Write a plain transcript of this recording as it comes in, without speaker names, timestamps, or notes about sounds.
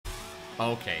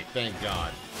Okay, thank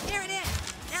God. There it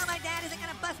is. Now my dad isn't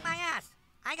gonna bust my ass.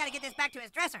 I gotta get this back to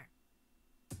his dresser.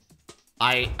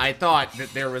 I thought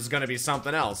that there was gonna be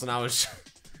something else, and I was...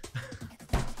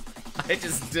 I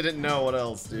just didn't know what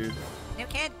else, dude. New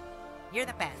kid, you're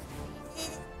the best.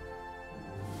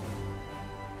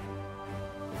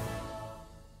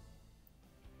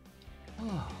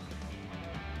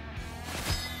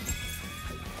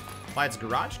 Clyde's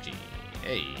garage key.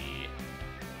 Hey.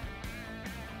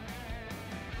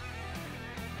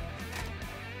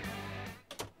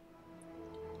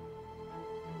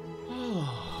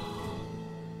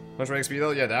 Much more XP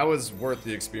though? Yeah, that was worth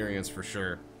the experience for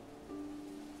sure.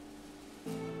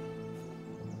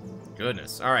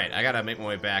 Goodness. Alright, I gotta make my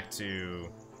way back to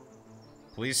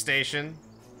police station.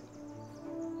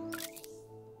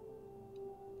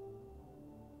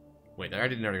 Wait, I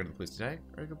didn't already go to the police. Did I already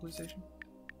go to the police station?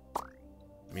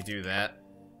 Let me do that.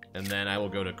 And then I will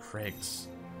go to Craig's.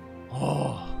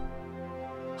 Oh.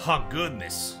 Oh,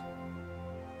 goodness.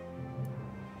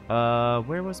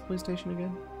 Where was the police station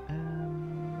again?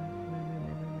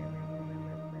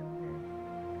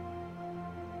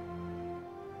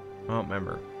 I don't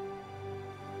remember.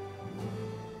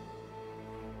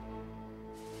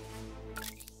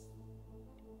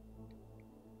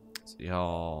 See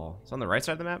how it's on the right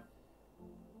side of the map.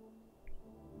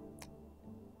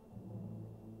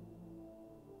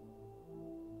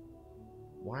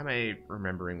 Why am I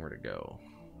remembering where to go?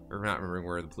 Or not remembering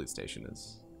where the police station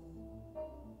is?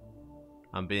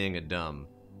 I'm being a dumb.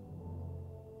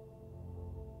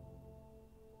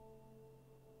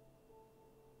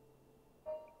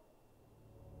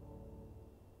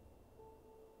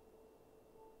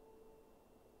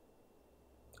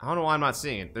 I don't know why I'm not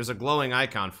seeing it. There's a glowing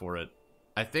icon for it.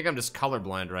 I think I'm just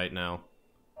colorblind right now.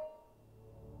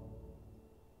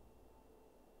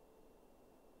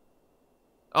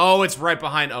 Oh, it's right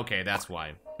behind... Okay, that's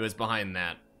why. It was behind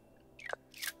that.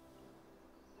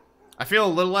 I feel a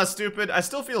little less stupid. I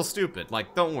still feel stupid.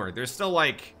 Like, don't worry. There's still,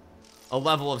 like, a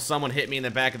level of someone hit me in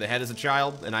the back of the head as a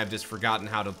child, and I've just forgotten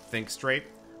how to think straight.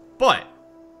 But,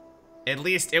 at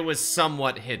least it was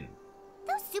somewhat hidden.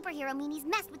 Those superhero meanies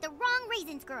messed with the wrong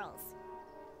Raisins girls.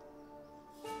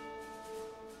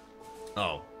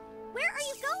 Oh. Where are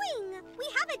you going? We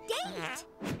have a date.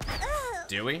 Ugh.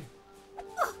 Do we?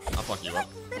 I'll fuck you You're up.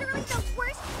 like literally the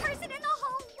worst person in the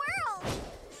whole world.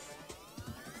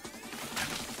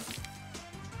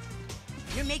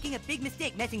 You're making a big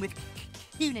mistake messing with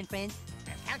Kuhn and friends.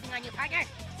 I'm counting on you, partner.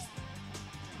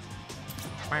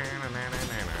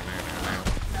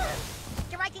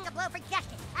 Striking a blow for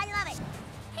justice. I love it.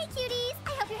 Hey, cuties. I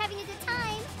hope you're having a good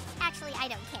time. Actually, I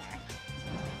don't care.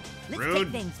 Let's Rude. take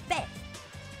things fast.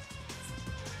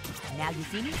 Now you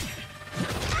see me?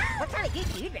 What kind of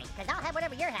juice do you drink? Because I'll have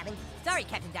whatever you're having. Sorry,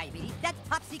 Captain Diabetes. That's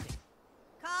top secret.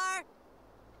 Car.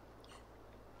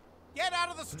 Get out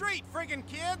of the street, friggin'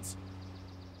 kids!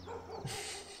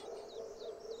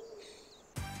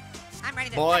 I'm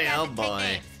ready to Boy, suck oh ass and take boy.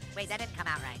 names. Wait, that didn't come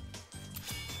out right.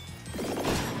 9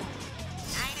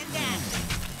 and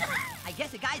 10. I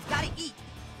guess a guy's gotta eat.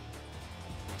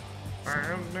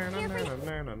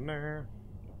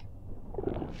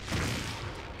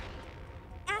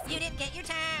 You didn't get your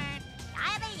turn.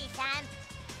 Diabetes time.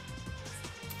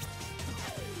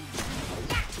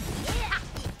 Yeah.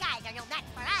 These guys are no match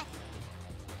for us.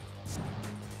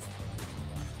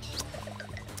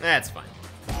 That's fine.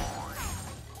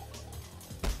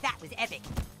 That was epic.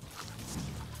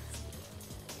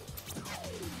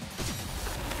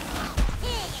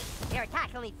 Your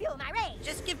attacks only fuel my rage.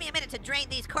 Just give me a minute to drain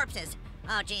these corpses.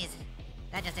 Oh, jeez.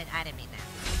 That just I didn't mean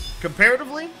that.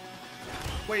 Comparatively,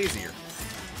 way easier.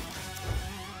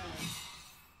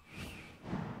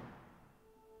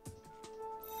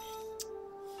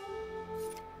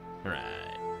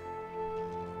 Alright.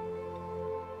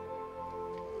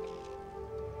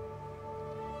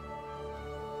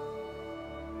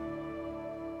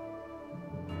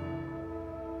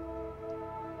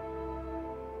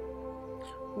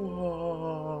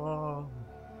 Whoa.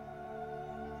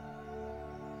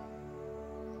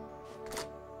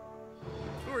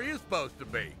 Who are you supposed to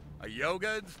be? A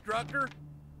yoga instructor?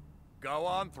 Go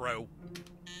on through.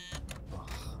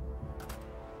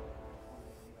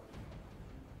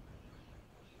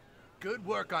 Good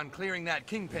work on clearing that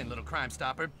kingpin, little Crime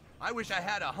Stopper. I wish I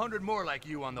had 100 more like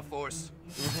you on the force.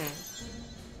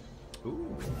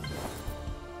 Ooh.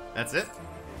 That's it?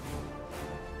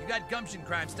 You got gumption,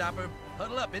 Crime Stopper.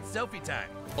 Huddle up, it's selfie time.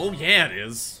 Oh yeah, it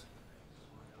is.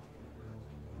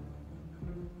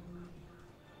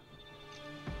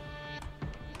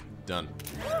 Done.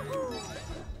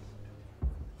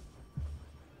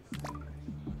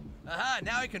 Aha,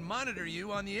 now I can monitor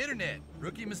you on the internet.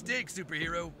 Rookie mistake,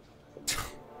 superhero.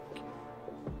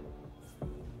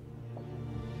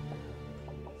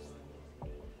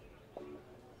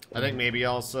 I think maybe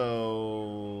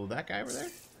also that guy over there?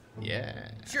 Yeah.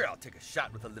 Sure, I'll take a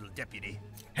shot with a little deputy.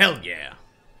 Hell yeah.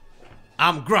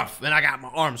 I'm gruff and I got my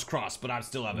arms crossed, but I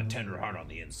still have a tender heart on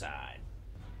the inside.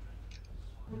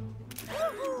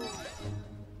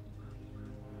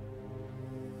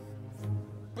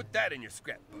 Put that in your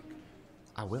scrapbook.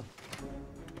 I will.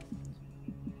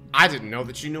 I didn't know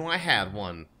that you knew I had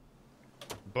one.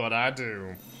 But I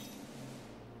do.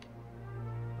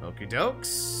 Okie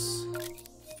dokes.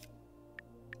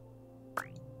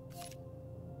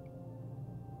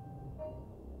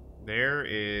 There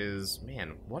is...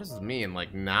 Man, what does this mean?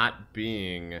 Like, not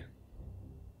being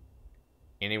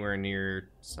anywhere near...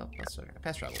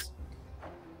 Past travels.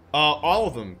 All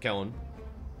of them, Kellen.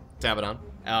 Tab it on.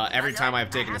 Every time I've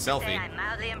taken a selfie. I'm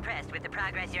mildly impressed with the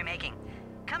progress you're making.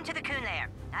 Come to the Coon Lair.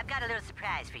 I've got a little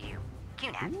surprise for you.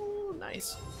 Coon. Ooh,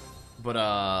 nice.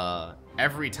 But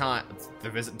every time the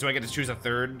visit, do I get to choose a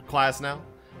third class now?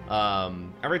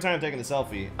 Every time I've taken a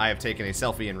selfie, I have taken a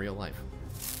selfie in real life.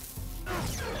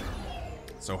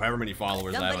 So however many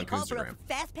followers I have on Instagram.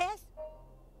 Fast pass?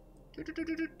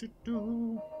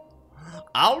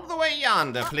 Out of the way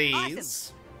yonder,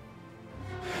 please.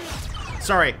 Awesome.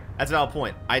 Sorry, that's a valid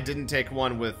point. I didn't take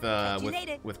one with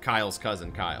Kyle's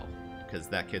cousin, Kyle, because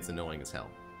that kid's annoying as hell.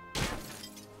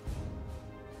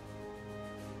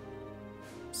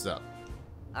 So.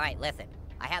 Alright, listen.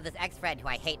 I have this ex-friend who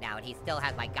I hate now, and he still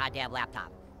has my goddamn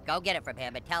laptop. Go get it from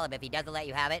him and tell him if he doesn't let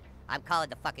you have it, I'm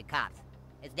calling the fucking cops.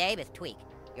 His name is Tweak.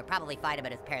 You'll probably find him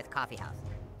at his parents' coffee house.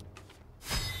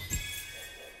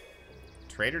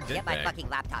 Trader did Get my fucking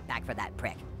laptop back for that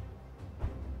prick.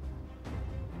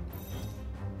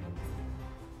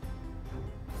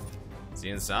 Is he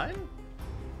inside?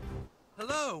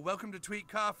 Hello, welcome to Tweak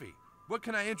Coffee. What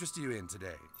can I interest you in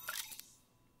today?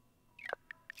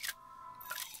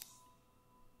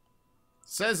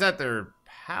 Says at their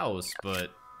house,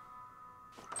 but...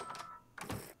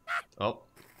 Oh.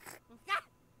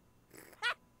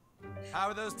 How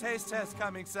are those taste tests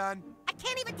coming, son? I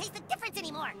can't even taste the difference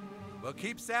anymore. Well,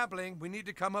 keep sampling. We need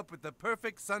to come up with the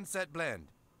perfect sunset blend.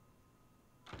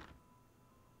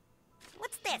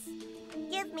 What's this?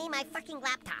 Give me my fucking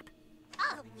laptop.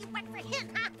 Oh, you work for him,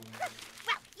 huh?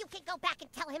 Well, you can go back and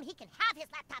tell him he can have his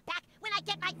laptop back when I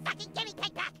get my fucking guinea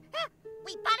pig back.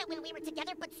 We bought it when we were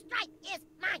together, but Stripe is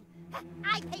mine.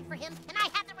 I paid for him, and I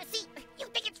have the receipt. You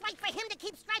think it's right for him to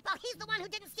keep Stripe while he's the one who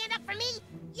didn't stand up for me?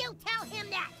 You tell him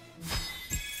that.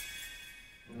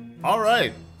 All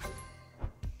right.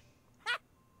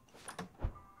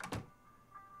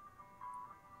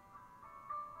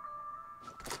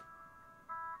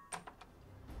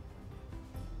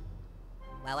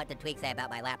 Well, what did Tweak say about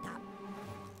my laptop?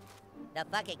 The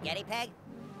fucking guinea pig?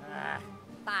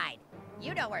 Fine.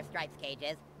 You know where Stripe's cage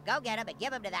is. Go get him and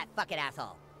give him to that fucking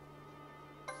asshole.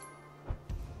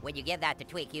 When you give that to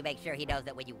Tweak, you make sure he knows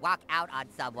that when you walk out on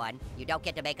someone, you don't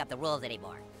get to make up the rules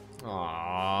anymore.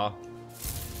 Aww.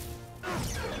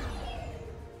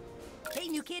 Hey,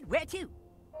 new kid, where to?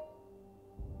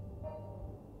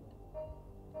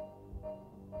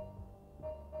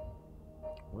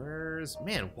 Where's...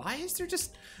 Man, why is there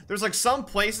just... There's like some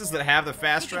places that have the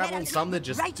fast travel and some that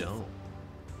just don't.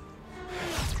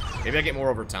 Maybe I get more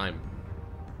over time.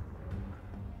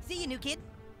 See you, new kid.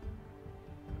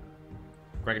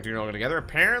 Greg and Tuna all go together?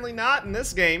 Apparently not in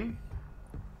this game.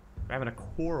 We're having a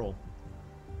quarrel.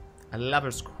 A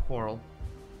lover's quarrel.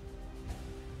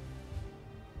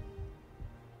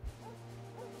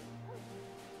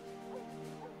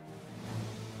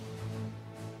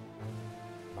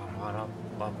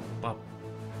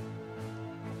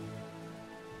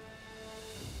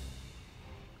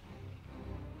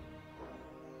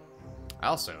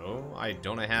 Also,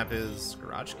 don't I have his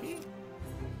garage key?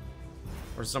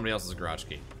 Or somebody else's garage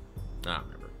key? I don't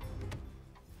remember.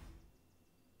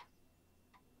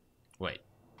 Wait.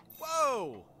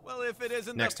 Whoa! Well, if it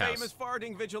isn't Next the house. famous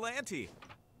farting vigilante.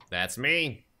 That's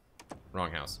me.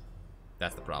 Wrong house.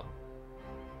 That's the problem.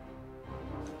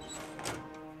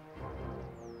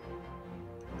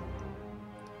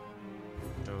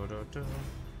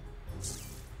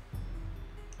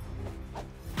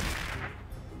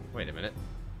 Wait a minute.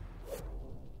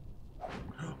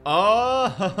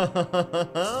 Oh,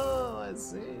 I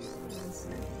see.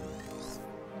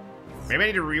 Maybe I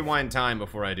need to rewind time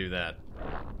before I do that.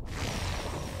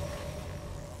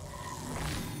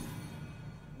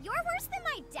 You're worse than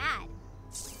my dad.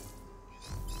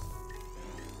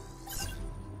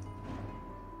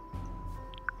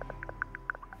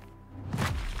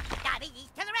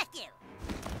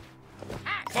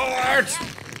 Abort!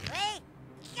 Wait,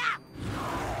 go!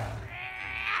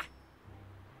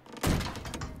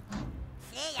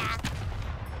 See ya.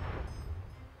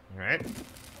 Alright.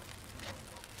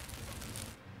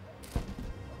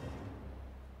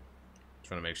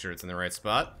 Trying to make sure it's in the right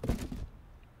spot.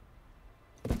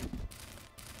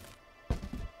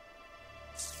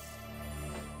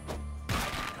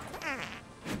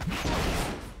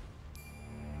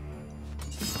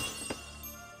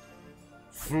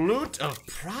 Flute of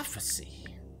Prophecy.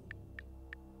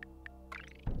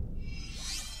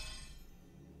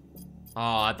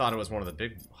 Oh, I thought it was one of the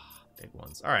big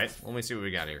ones. All right, let me see what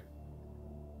we got here.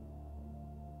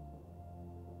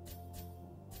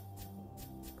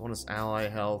 Bonus ally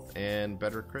health and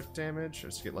better crit damage,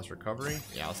 just to get less recovery.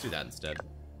 Yeah, let's do that instead.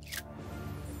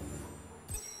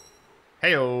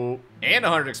 Heyo, and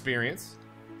 100 experience.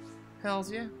 Hells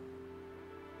yeah.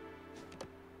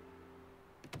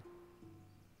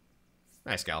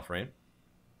 Nice Galfrain.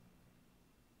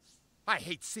 I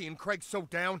hate seeing Craig so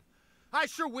down. I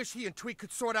sure wish he and Tweak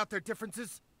could sort out their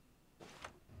differences.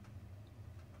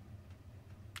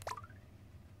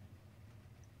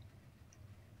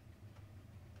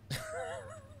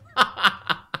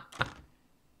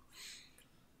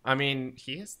 I mean,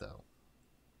 he is, though.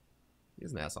 He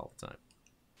is an ass all the time.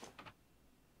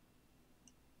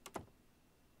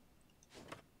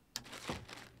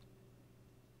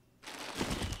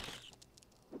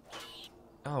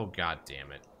 Oh, god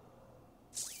damn it.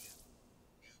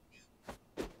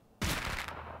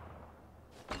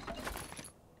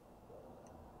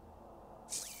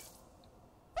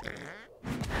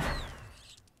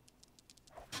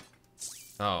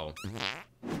 Oh.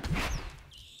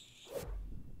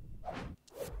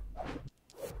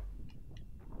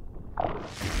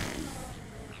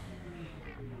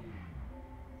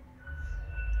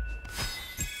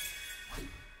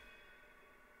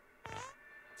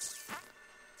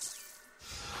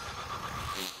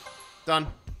 Done.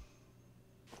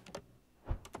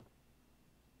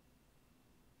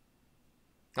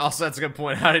 Also, that's a good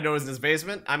point. How did he know it was in his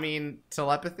basement? I mean,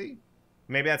 telepathy?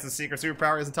 Maybe that's a secret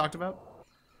superpower he hasn't talked about?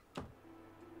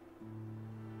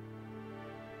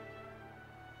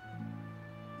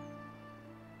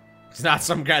 He's not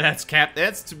some guy that's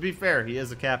that's, to be fair, he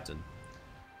is a captain.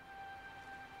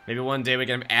 Maybe one day we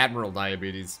get him Admiral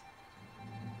Diabetes.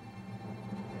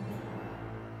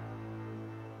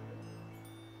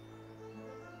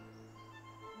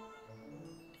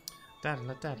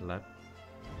 Da-da-la, da-da-la.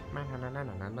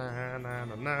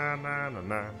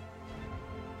 Na-na-na-na-na-na-na-na-na-na-na.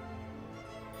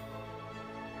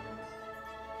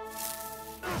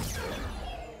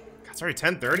 God, it's already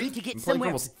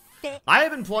 10:30? I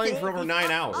have been playing for over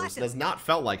 9 hours. It does not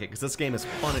felt like it, because this game is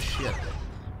fun as shit.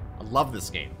 I love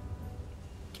this game.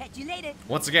 Catch you later.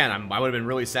 Once again, I would have been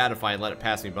really sad if I let it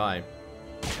pass me by.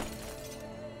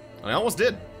 I almost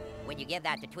did. When you give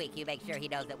that to Tweak, you make sure he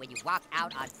knows that when you walk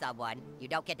out on someone, you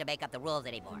don't get to make up the rules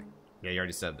anymore. Yeah, you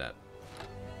already said that.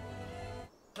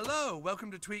 Hello,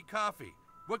 welcome to Tweak Coffee.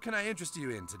 What can I interest you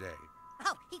in today?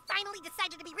 Oh, he finally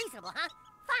decided to be reasonable, huh?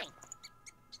 Fine.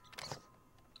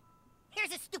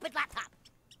 Here's his stupid laptop.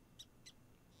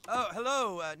 Oh,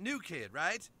 hello, new kid,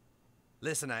 right?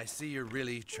 Listen, I see you're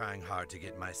really trying hard to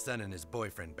get my son and his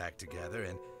boyfriend back together,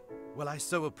 and, well, I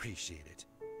so appreciate it.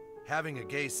 Having a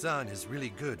gay son is really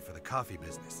good for the coffee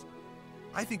business.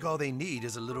 I think all they need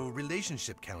is a little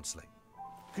relationship counseling.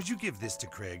 Could you give this to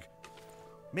Craig?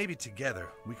 Maybe together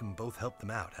we can both help them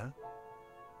out, huh?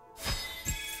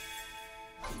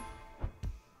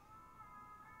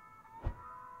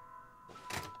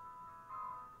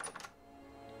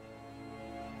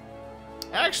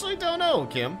 I actually don't know,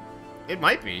 Kim. It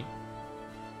might be.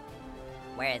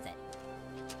 Where is it?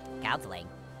 Counseling?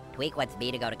 Tweak wants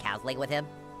me to go to counseling with him?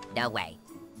 No way.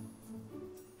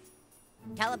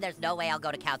 Tell him there's no way I'll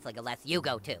go to counseling unless you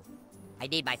go too. I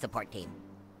need my support team.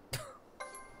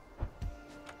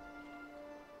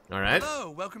 Alright. Hello,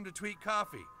 welcome to Tweak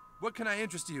Coffee. What can I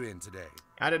interest you in today?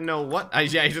 I didn't know what.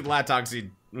 Yeah, he did laptop because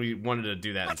we wanted to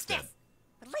do that What's instead. this?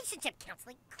 Relationship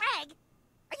counseling? Craig?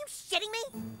 Are you shitting me?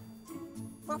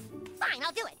 Well, fine,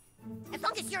 I'll do it. As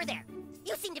long as you're there.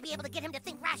 You seem to be able to get him to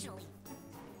think rationally.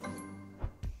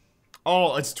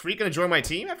 Oh, is Tweak gonna join my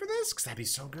team after this? Because that'd be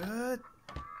so good.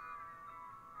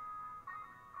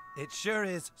 It sure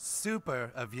is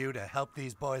super of you to help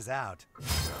these boys out.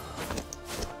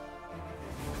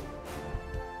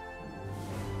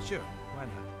 Sure, why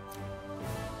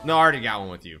not? No, I already got one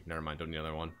with you. Never mind, don't need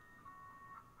another one.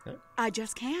 I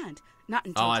just can't. Not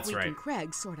until Oh, that's Tweak right. and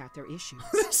Craig sort out their issues.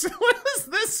 What is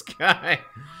this guy?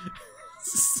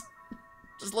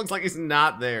 Just looks like he's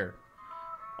not there.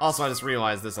 Also, I just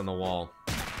realized this on the wall.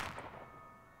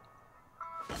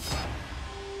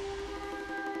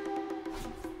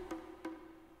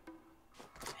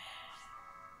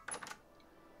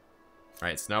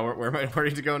 Alright, so now where am I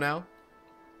ready to go now?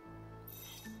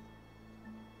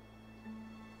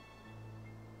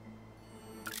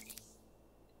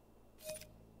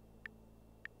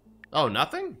 Oh,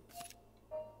 nothing?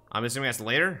 I'm assuming that's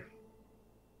later?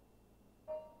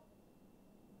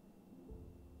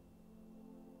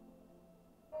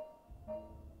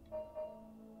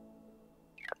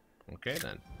 Okay,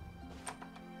 then.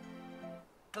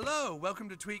 Hello, welcome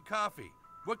to Tweet Coffee.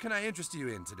 What can I interest you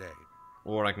in today?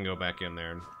 Or I can go back in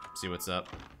there and see what's up.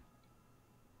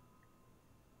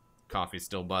 Coffee's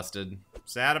still busted.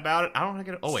 Sad about it? I don't want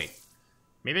to get it. Oh, wait.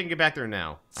 Maybe I can get back there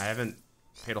now. I haven't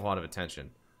paid a lot of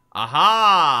attention.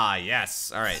 Aha!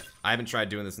 Yes. Alright. I haven't tried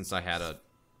doing this since I had a...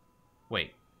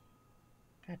 Wait.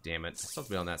 God damn it. I'm supposed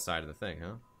to be on that side of the thing,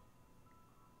 huh?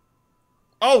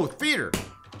 Oh, theater!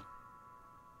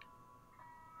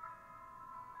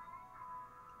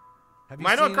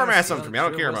 I know Karma has something for me. I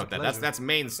don't care about that. That's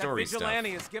main story stuff.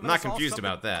 I'm not confused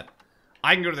about that.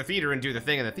 I can go to the theater and do the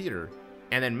thing in the theater.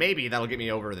 And then maybe that'll get me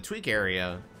over to the Tweak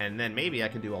area. And then maybe I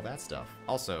can do all that stuff.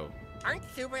 Also... Aren't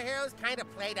superheroes kind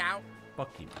of played out?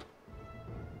 Fuck you.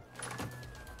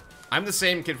 I'm the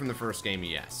same kid from the first game,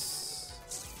 yes.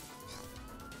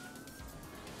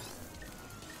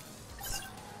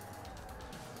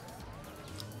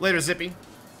 Later, Zippy.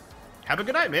 Have a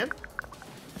good night, man.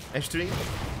 Thanks for tuning in.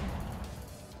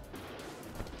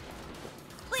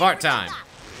 Fart time.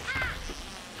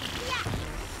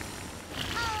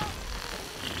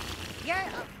 You're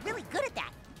really good at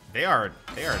that. They are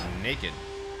naked.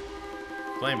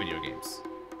 Playing video games.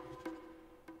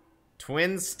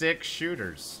 Twin stick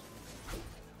shooters.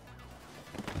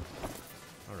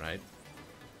 Alright.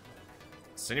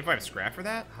 75 scrap for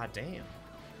that? Hot damn.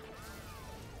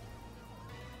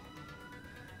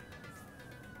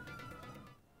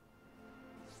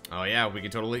 Oh yeah, we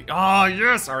could totally... Oh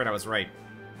yes! Alright, I was right.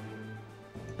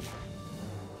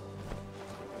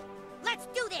 Let's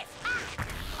do this.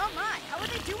 Oh my, how are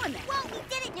they doing that? Well, we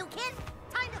did it, new kid.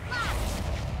 Time to fly.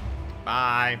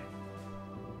 Bye.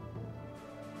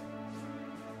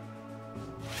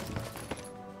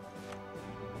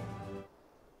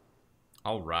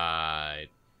 Alright.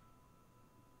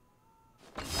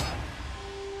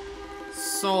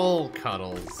 Soul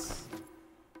cuddles.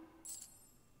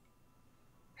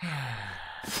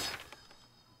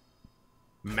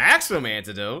 Maximum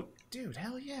antidote? Dude,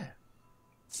 hell yeah.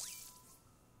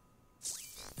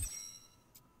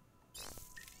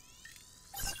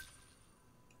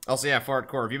 Also, yeah,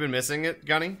 Fartcore, have you been missing it,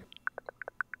 Gunny?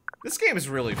 This game is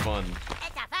really fun.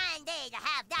 It's a fine day to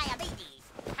have diabetes.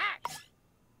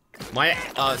 My,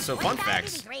 so fun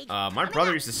facts, my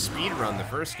brother used to speedrun the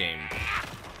first game.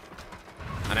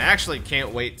 And I actually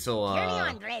can't wait till, Journey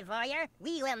on, Brave Warrior.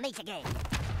 We will meet again.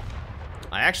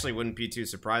 I actually wouldn't be too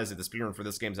surprised if the speedrun for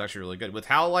this game is actually really good. With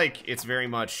how, like, it's very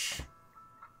much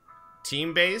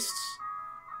team-based,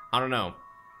 I don't know.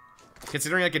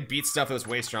 Considering I could beat stuff that was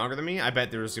way stronger than me, I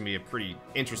bet there's gonna be a pretty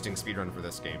interesting speedrun for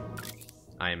this game.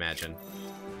 I imagine.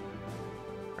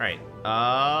 Alright,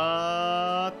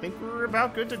 I think we're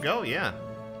about good to go, yeah.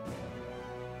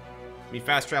 Let me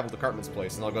fast travel to Cartman's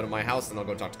place, and I'll go to my house, and I'll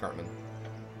go talk to Cartman.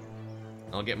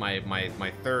 I'll get my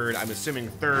third, I'm assuming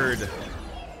third,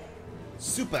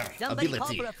 super Somebody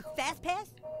ability. call for a fast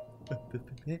pass?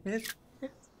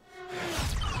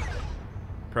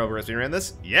 Pro ran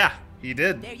this? Yeah, he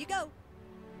did. There you go.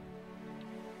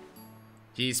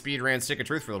 He speed ran Stick of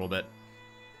Truth for a little bit.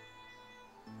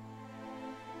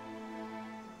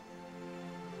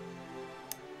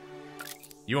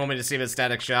 You want me to see his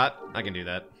static shot? I can do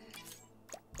that.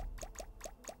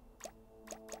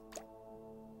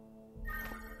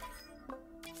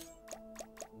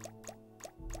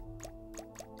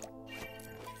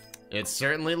 It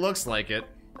certainly looks like it.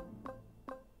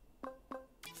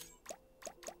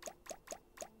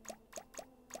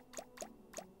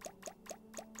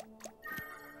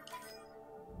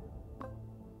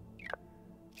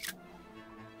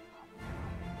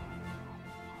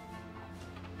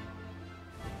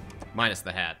 Minus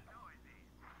the hat.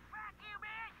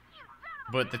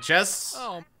 But the chests?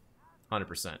 Oh.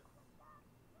 100%.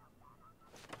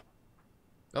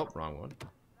 Oh, wrong one.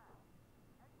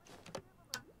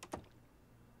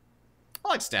 I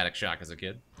liked Static Shock as a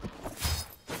kid.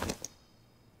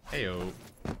 Heyo.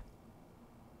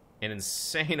 An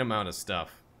insane amount of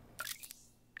stuff.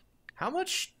 How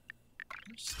much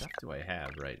stuff do I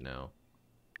have right now?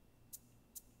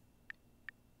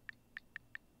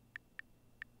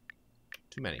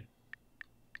 Too many.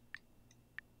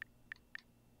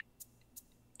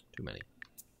 Too many.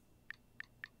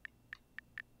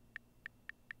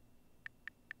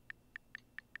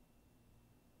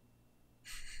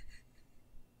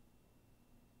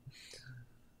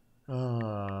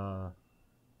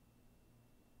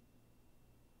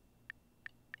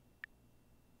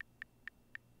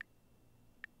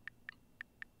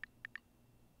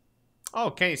 Oh,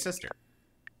 Kenny's sister.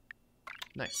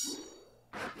 Nice.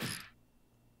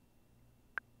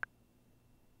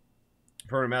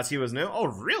 Proto-Matsky was new? Oh,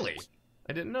 really?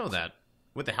 I didn't know that.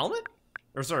 With the helmet?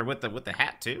 Or sorry, with the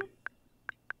hat too?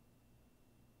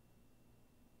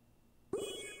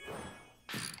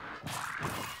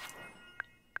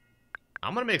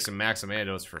 I'm gonna make some Maxim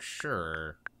antidotes for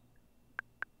sure.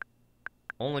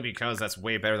 Only because that's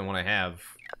way better than what I have.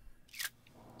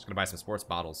 Just gonna buy some sports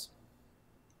bottles.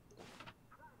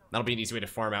 That'll be an easy way to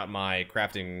farm out my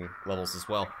crafting levels as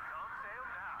well.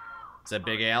 Is that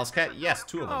Big Al's cat? Yes,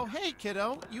 2 of them. Oh, hey,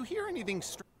 kiddo. You hear anything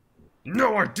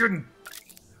No, I didn't!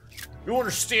 You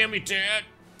understand me, Dad?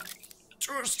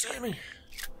 You understand me?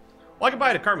 Well, I can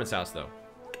buy it at Carmen's house, though.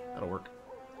 That'll work.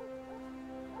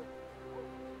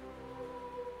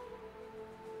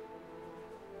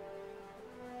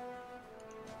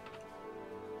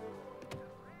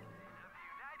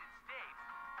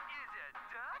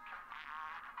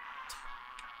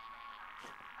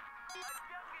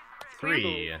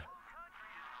 Three.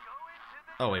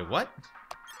 Oh, wait, what?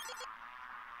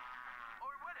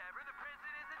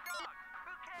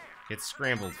 It's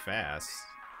scrambled fast.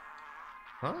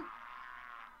 Huh?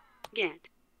 Get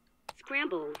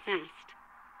scrambled fast.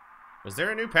 Was there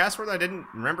a new password I didn't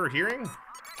remember hearing?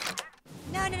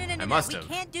 No. I must have.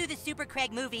 We can't do the Super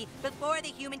Craig movie before the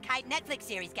Human Kite Netflix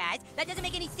series, guys. That doesn't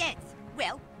make any sense.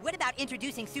 Well, what about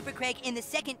introducing Super Craig in the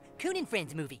second Coon and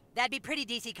Friends movie? That'd be pretty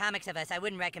DC Comics of us. I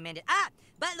wouldn't recommend it. Ah!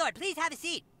 Buttlord, please have a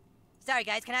seat. Sorry,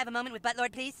 guys. Can I have a moment with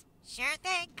Buttlord, please? Sure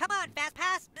thing. Come on, Fast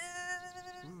Pass.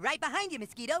 Right behind you,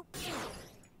 Mosquito.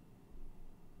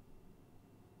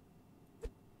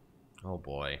 Oh,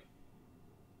 boy.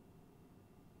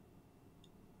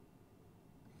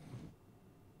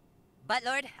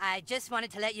 Buttlord, I just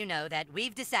wanted to let you know that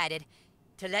we've decided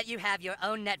to let you have your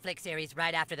own Netflix series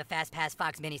right after the Fast Pass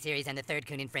Fox miniseries and the third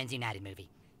Coon and Friends United movie.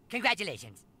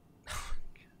 Congratulations.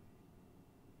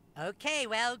 Okay,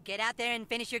 well, get out there and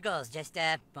finish your goals. Just,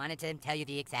 wanted to tell you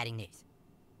the exciting news.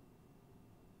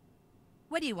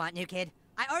 What do you want, new kid?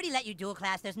 I already let you dual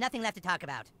class. There's nothing left to talk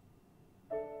about.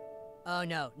 Oh,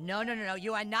 no. No.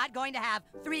 You are not going to have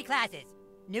 3 classes.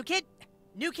 New kid,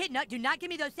 no, do not give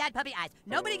me those sad puppy eyes.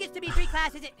 Nobody gets to be 3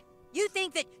 classes. You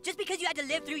think that just because you had to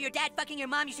live through your dad fucking your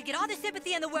mom, you should get all the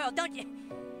sympathy in the world, don't you?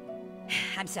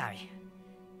 I'm sorry.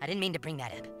 I didn't mean to bring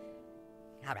that up.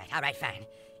 All right, fine.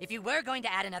 If you were going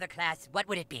to add another class, what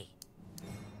would it be?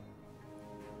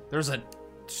 There's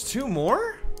 2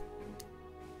 more?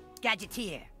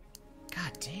 Gadgeteer.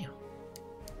 God damn.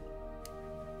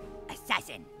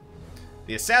 Assassin.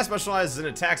 The assassin specializes in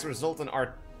attacks that result in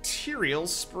arterial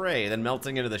spray, then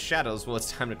melting into the shadows while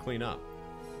it's time to clean up.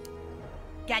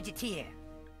 Gadgeteer.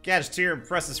 Gadgeteer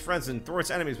impresses friends and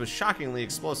thwarts enemies with shockingly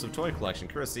explosive toy collection,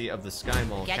 courtesy of the Sky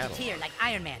Mall catalog. Gadgeteer, like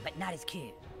Iron Man, but not as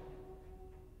cute.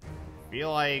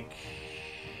 Feel like...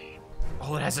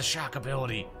 Oh, it has a shock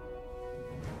ability.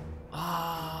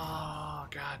 Oh,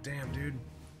 god damn, dude.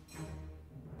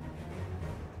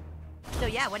 So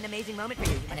yeah, what an amazing moment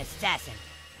for you. An assassin.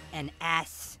 An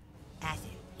assassin.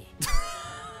 Yeah.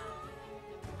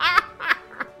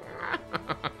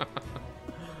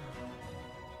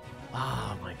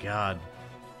 Oh my god.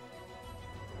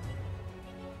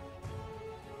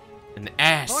 An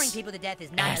ass. Boring people to death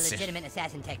is not a legitimate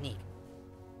assassin technique.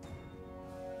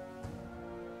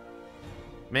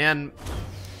 Man.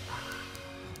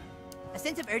 A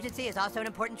sense of urgency is also an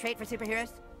important trait for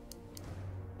superheroes.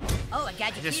 Oh, a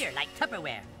gadgeteer, like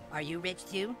Tupperware. Are you rich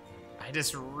too? I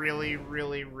just really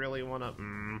wanna...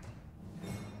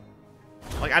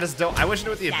 Like, I just don't... I wish I knew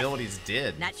what the abilities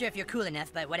did. Not sure if you're cool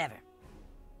enough, but whatever.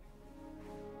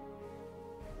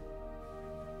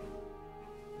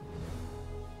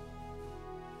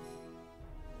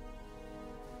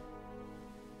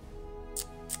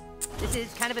 This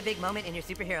is kind of a big moment in your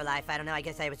superhero life. I don't know, I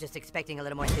guess I was just expecting a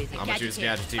little more enthusiasm. I'm gonna choose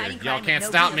Gadgeteer. Y'all Y'all can't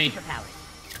stop me.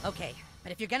 Okay,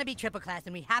 but if you're gonna be triple class,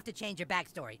 then we have to change your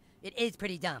backstory. It is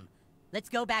pretty dumb. Let's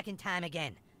go back in time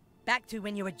again. Back to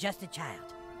when you were just a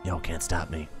child. Y'all can't stop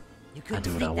me. You couldn't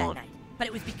sleep that night, but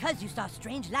it was because you saw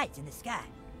strange lights in the sky.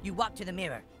 You walked to the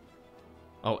mirror.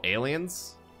 Oh,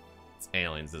 aliens? It's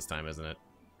aliens this time, isn't it?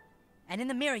 And in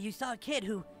the mirror, you saw a kid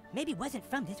who maybe wasn't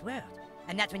from this world.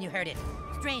 And that's when you heard it.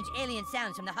 Strange alien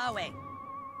sounds from the hallway.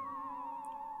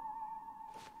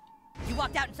 You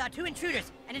walked out and saw 2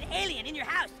 intruders and an alien in your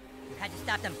house. You had to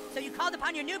stop them, so you called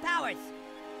upon your new powers.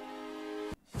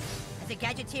 As a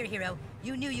Gadgeteer hero,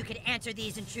 you knew you could answer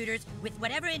these intruders with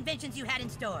whatever inventions you had in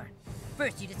store.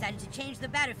 First, you decided to change the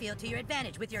battlefield to your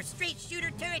advantage with your straight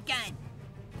shooter turret gun.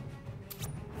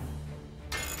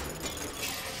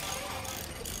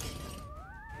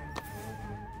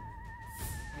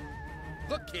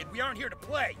 Look, kid, we aren't here to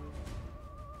play.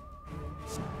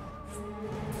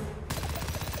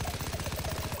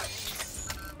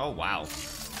 Oh, wow.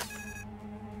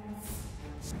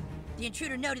 The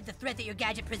intruder noted the threat that your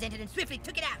gadget presented and swiftly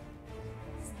took it out.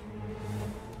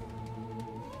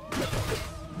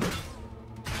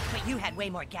 But you had way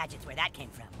more gadgets where that came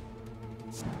from.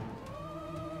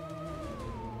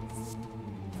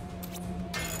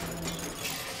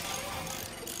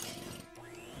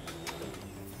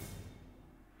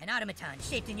 An automaton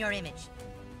shaped in your image.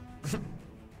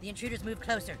 The intruders moved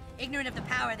closer, ignorant of the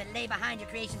power that lay behind your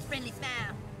creation's friendly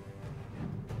smile.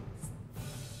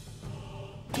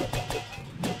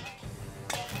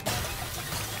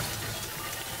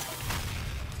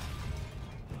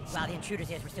 While the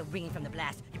intruders' ears were still ringing from the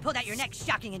blast, you pulled out your next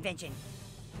shocking invention.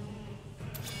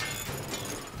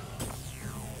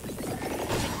 The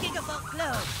Gigavolt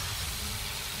Globe!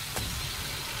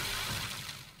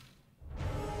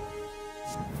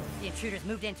 The intruders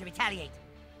moved in to retaliate.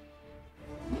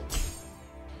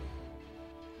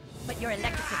 But your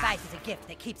electric device is a gift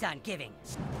that keeps on giving.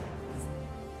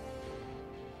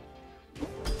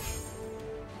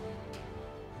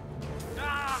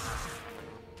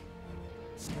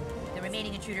 The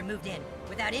remaining intruder moved in.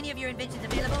 Without any of your inventions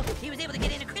available, he was able to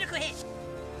get in a critical hit.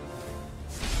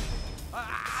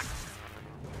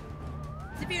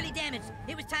 Severely damaged,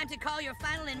 it was time to call your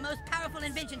final and most powerful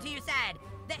invention to your side,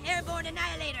 the Airborne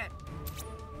Annihilator.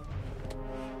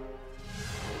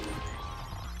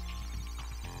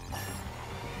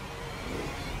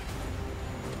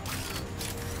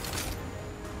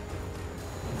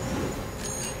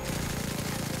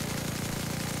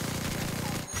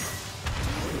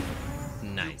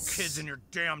 Nice. You kids and your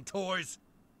damn toys.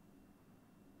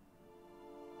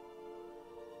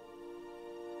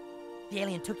 The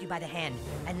alien took you by the hand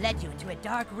and led you into a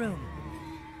dark room.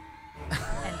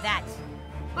 And that's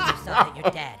when you saw that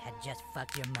your dad had just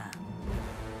fucked your mom.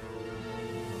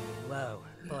 Whoa,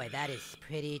 boy, that is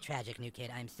pretty tragic, new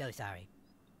kid. I'm so sorry.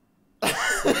 Were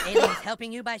the aliens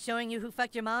helping you by showing you who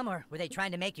fucked your mom, or were they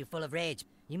trying to make you full of rage?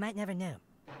 You might never know.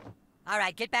 All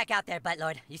right, get back out there,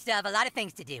 Buttlord. You still have a lot of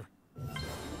things to do.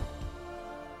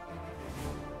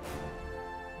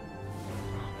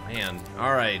 Man,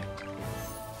 alright.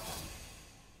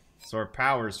 So our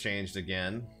power's changed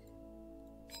again.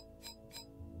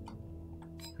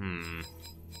 I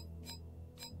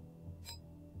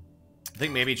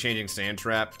think maybe changing Sand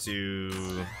Trap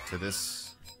to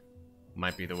this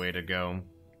might be the way to go.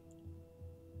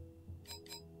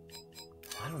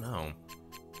 I don't know.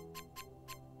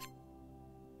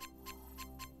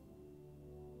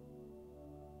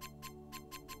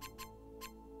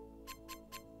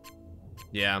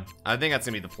 Yeah, I think that's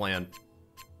gonna be the plan.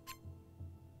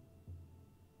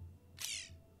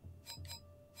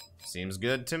 Seems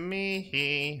good to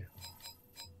me.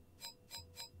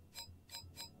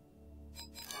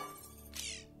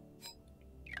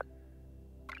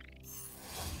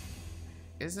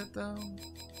 Is it though?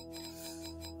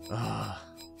 Ugh.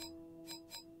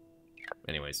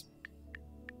 Anyways.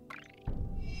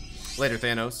 Later,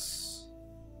 Thanos.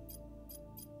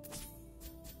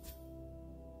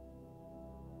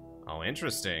 Oh,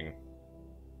 interesting.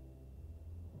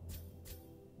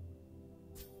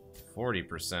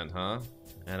 40%, huh?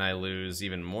 And I lose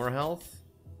even more health?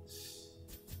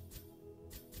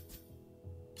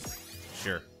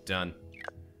 Sure, done.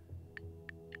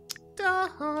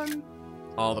 Done.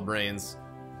 All the brains.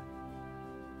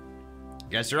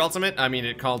 Guess your ultimate? I mean,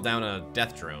 it called down a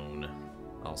death drone.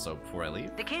 Also, before I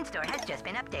leave. The Keen Store has just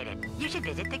been updated. You should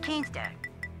visit the Keen Store.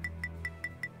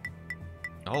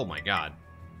 Oh my god.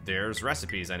 There's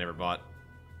recipes I never bought.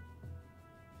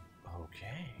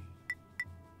 Okay.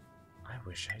 I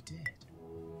wish I did.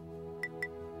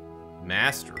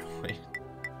 Masteroid.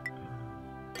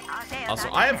 Also,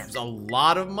 I have a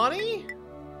lot of money?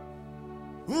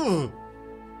 Ooh.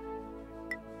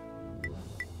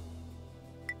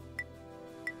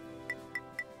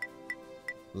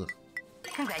 Ugh.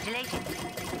 Congratulations.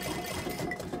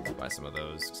 Buy some of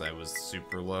those, because I was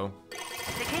super low.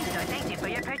 The Keen Store thanks you for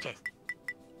your purchase.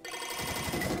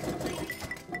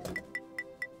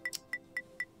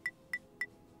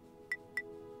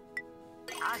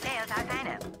 All sales are sign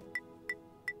up.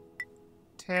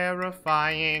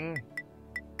 Terrifying.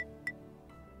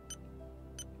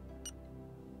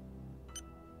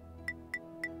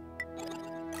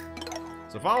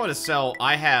 So if I want to sell,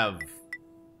 I have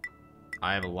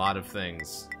a lot of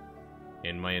things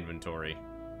in my inventory.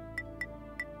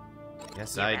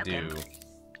 Yes, I do.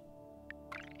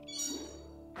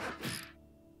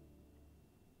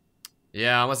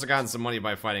 Yeah, I must have gotten some money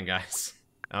by fighting guys.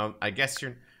 I guess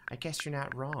you're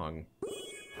not wrong.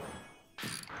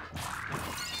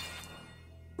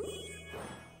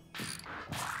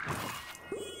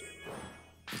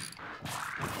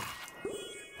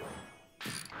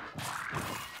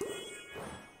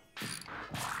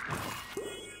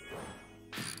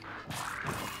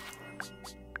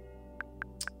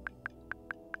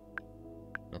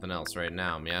 else right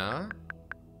now, yeah?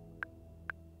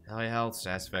 Ally health,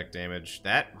 status effect damage.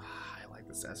 That I like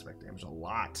the status effect damage a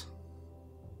lot.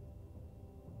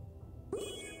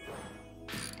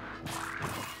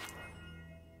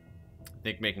 I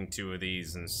think making 2 of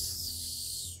these and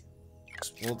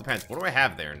well, it depends. What do I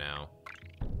have there now?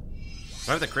 Do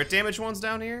I have the crit damage ones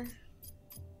down here?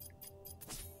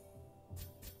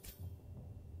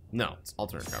 No, it's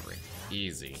alternate recovery.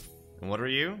 Easy. And what are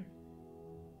you?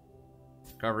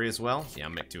 Recovery as well? Yeah, I'll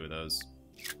make 2 of those.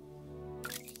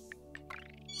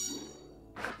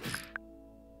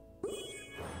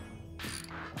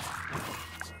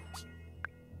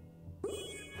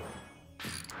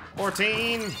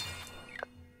 $14.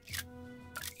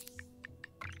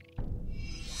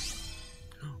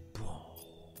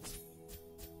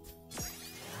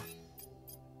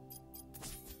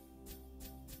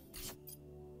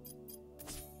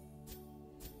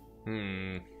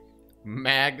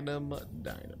 Magnum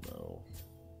Dynamo.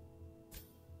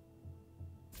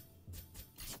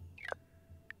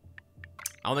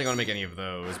 I don't think I'm gonna make any of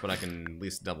those, but I can at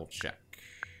least double check.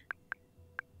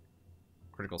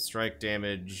 Critical strike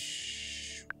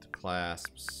damage with the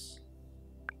clasps.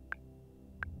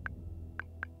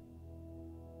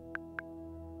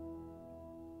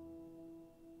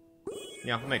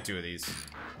 Yeah, I'll make 2 of these.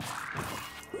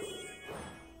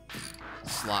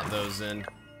 Slot those in.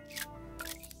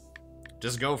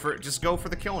 Just go for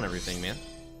the kill and everything, man.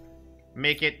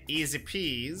 Make it easy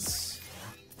peas.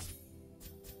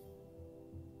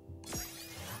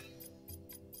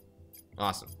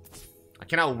 Awesome. I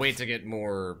cannot wait to get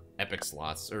more epic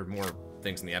slots, or more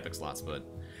things in the epic slots, but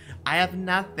I have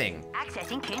nothing.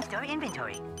 Accessing chain store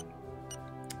inventory.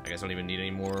 I guess I don't even need any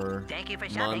more Thank you for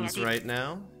shopping muns at the right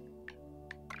now.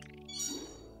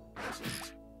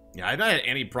 Yeah, I've not had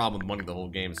any problem with money the whole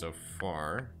game so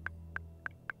far.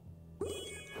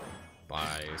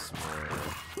 Buy some more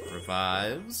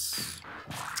revives.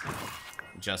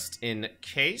 Just in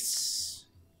case.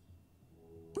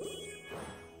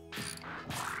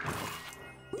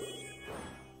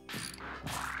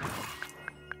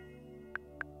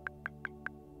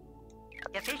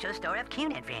 Official store of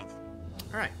Kuhn and Friends.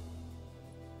 Alright.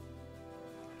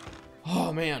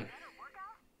 Oh, man.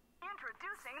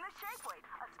 Introducing the Shakeweight,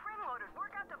 a spring-loaded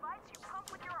workout device you pump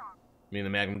with your arm. Me and the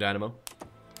Magnum Dynamo.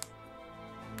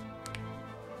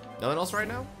 Nothing else right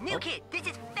now? New kid, this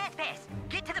is Fast Pass.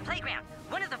 Get to the playground.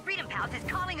 One of the Freedom Pals is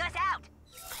calling us out.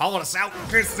 Calling us out?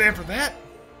 Can't stand for that.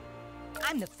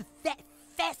 I'm the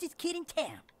fastest kid in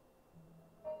town.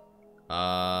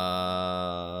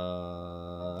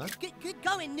 Good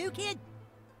going, new kid.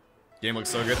 Game looks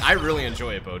so good. I really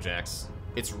enjoy it, Bojax.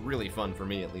 It's really fun for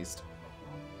me, at least.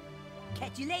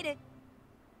 Catch you later.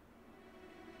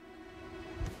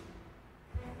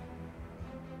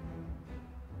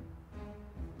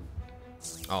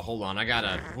 Oh, hold on. I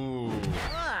gotta... Ooh.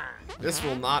 This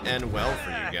will not end well for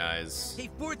you guys. Hey,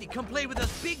 Forthy, come play with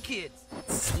us big kids.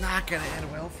 It's not gonna end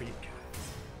well for you guys.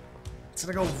 It's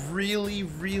gonna go really,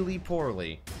 really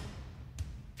poorly.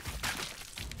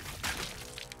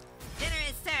 Dinner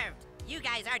is served. You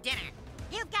guys are dinner.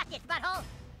 You've got this, butthole.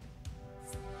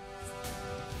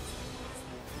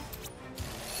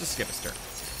 Just skip a turn.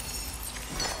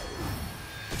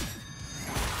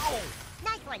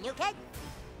 Nice one, new kid.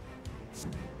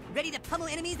 Ready to pummel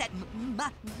enemies at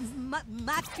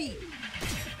my speed.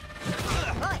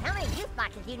 Boy, how many juice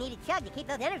boxes do you need to chug to keep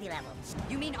those energy levels?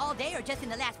 You mean all day or just in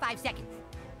the last 5 seconds?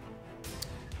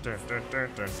 The old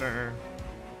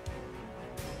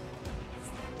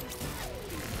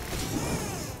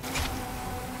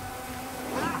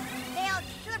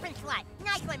serpent slut.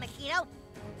 Nice one, Mosquito.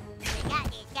 We got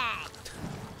these guys.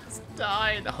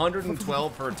 Died.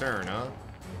 112 per turn, huh?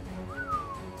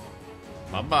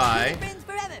 Bye-bye. Friends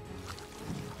forever.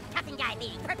 Toughen guy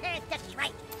meeting. Prepare to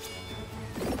strike.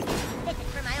 This is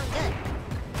for my own good.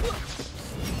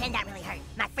 Pretend that really hurt.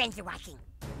 My friends are watching.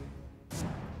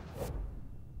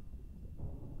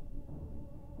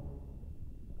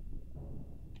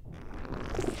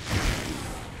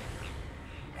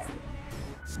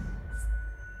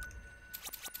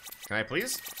 Can I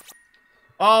please?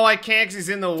 Oh, I can't because he's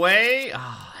in the way?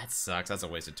 Ah, that sucks. That's a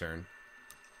wasted turn.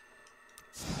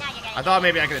 I thought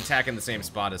maybe I could attack in the same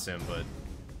spot as him, but...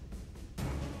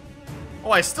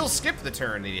 Oh, I still skipped the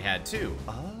turn that he had, too.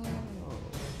 Oh.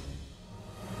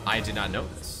 I did not know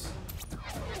this.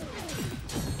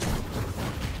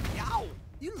 Ow!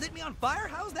 You lit me on fire?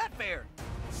 How's that fair?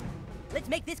 Let's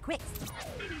make this quick.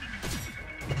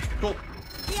 Cool.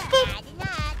 Yeah,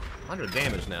 100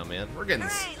 damage now, man. We're getting...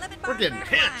 Right, we're getting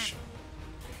hitch.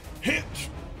 Hitch.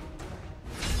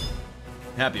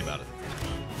 Happy about it.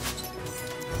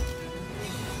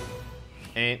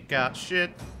 Ain't got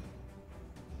shit.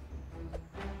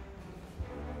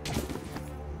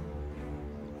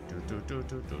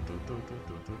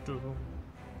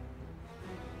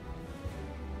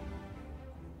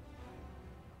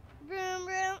 Vroom,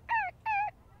 vroom.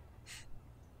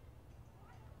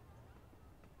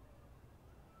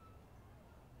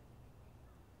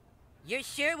 You're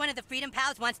sure one of the Freedom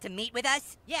Pals wants to meet with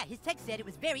us? Yeah, his text said it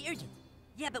was very urgent.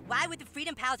 Yeah, but why would the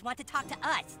Freedom Pals want to talk to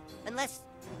us? Unless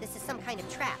this is some kind of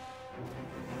trap.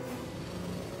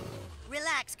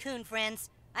 Relax, coon friends.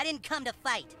 I didn't come to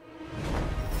fight.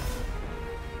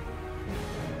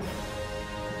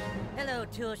 Hello,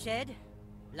 Toolshed.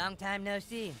 Long time no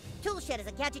see. Toolshed is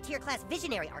a Gadgeteer-class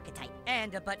visionary archetype.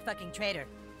 And a butt-fucking traitor.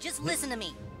 Just listen to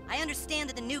me. I understand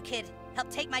that the new kid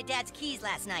helped take my dad's keys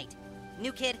last night.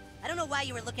 New kid, I don't know why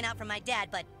you were looking out for my dad,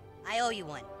 but I owe you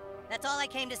one. That's all I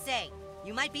came to say.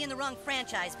 You might be in the wrong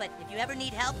franchise, but if you ever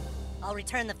need help, I'll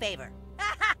return the favor.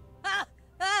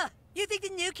 You think the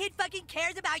new kid fucking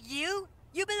cares about you?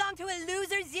 You belong to a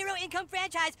loser, zero-income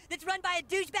franchise that's run by a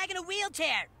douchebag in a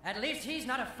wheelchair. At least he's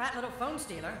not a fat little phone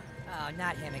stealer. Oh,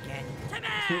 not him again. Timmy!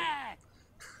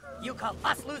 You call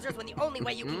us losers when the only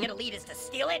way you can get a lead is to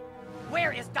steal it?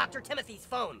 Where is Dr. Timothy's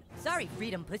phone? Sorry,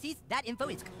 Freedom Pussies. That info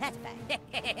is classified.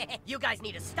 You guys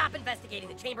need to stop investigating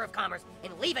the Chamber of Commerce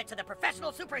and leave it to the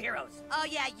professional superheroes. Oh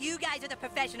yeah, you guys are the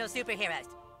professional superheroes.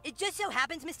 It just so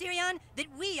happens, Mysterion, that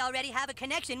we already have a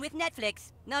connection with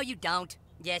Netflix. No, you don't.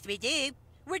 Yes, we do.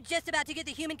 We're just about to get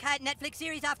the Humankind Netflix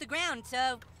series off the ground,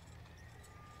 so...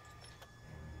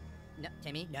 No,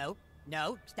 Timmy, no.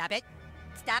 No, stop it.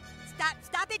 Stop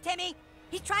it, Timmy!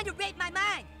 He's trying to rape my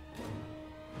mind!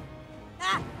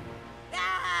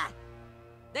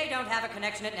 They don't have a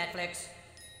connection at Netflix.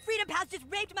 Freedom Pals just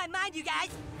raped my mind, you guys!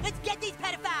 Let's get these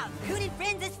pedophiles! Coon and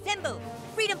friends assemble!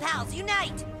 Freedom Pals,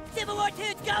 unite! Civil War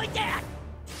II's going down!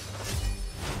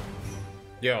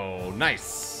 Yo,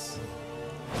 nice.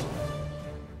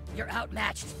 You're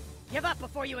outmatched. Give up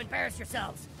before you embarrass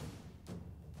yourselves.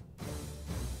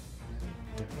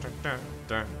 You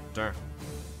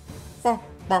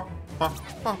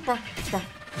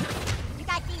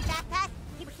guys seen Fast Pass?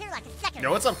 He was here like a second.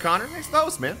 Yo, what's up, Connor? Nice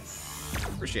those, man.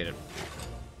 Appreciate it.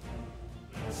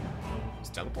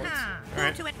 Just teleports. All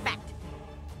right. To infect.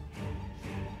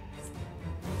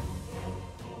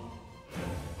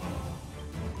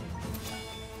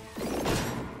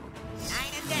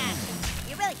 Nine and 10.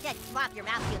 You really should swap your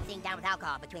mouth tube thing down with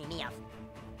alcohol between meals.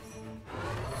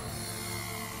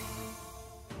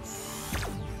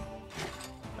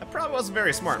 That probably wasn't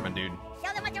very smart, my dude.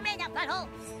 Show them what you're made of, butthole.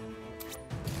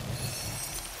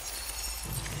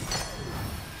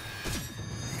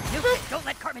 Don't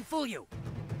let Cartman fool you.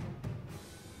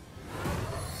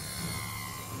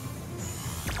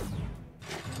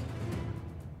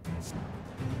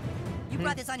 You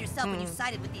brought this on yourself when you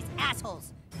sided with these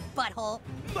assholes, butthole.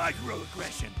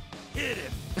 Microaggression. Hit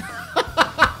him.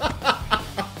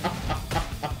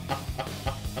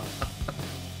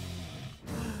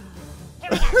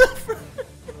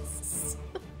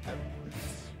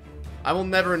 I will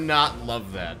never not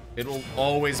love that. It'll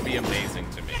always be amazing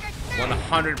to me.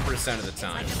 100% of the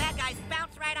time. Like the bad guys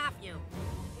bounce right off you.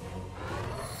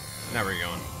 Now we're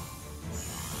going.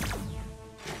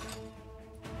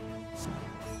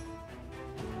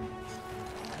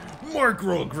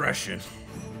 Microaggression.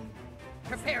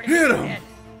 Prepare to Hit him. hit.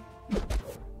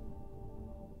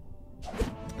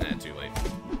 Nah, too late.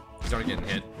 He's already getting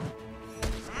hit.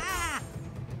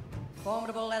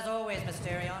 Formidable as always,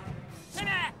 Mysterion.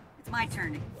 It's my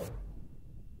turn.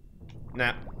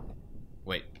 Nah.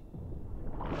 Wait.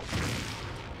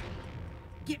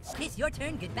 It's your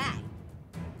turn, goodbye.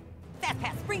 Fast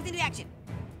Pass springs into action.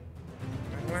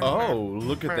 Oh,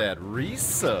 look at that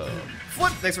resub.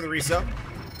 Flip, thanks for the resub.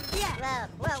 Yeah.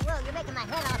 Whoa, you're making my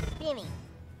head all spinny.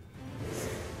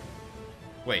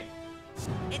 Wait.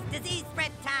 It's disease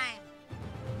spread time.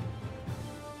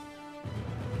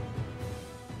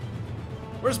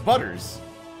 Where's Butters?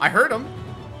 I heard him.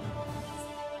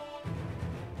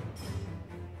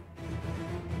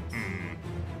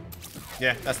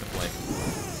 Yeah, that's the play.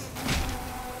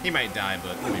 He might die,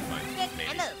 but he'll be fine. Stick Maybe.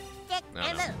 and move. Stick No,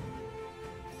 and no. move.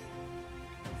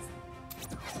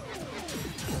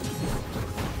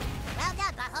 Well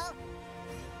done, butthole.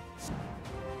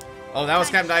 Oh, that was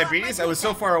Captain Diabetes? I was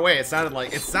so far away. It sounded like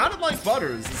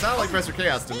Butters. It sounded like Professor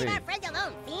Chaos to Leave me. our friend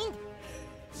alone, fiend.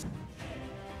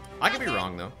 I could be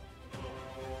wrong though.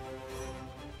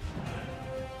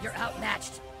 You're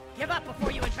outmatched. Give up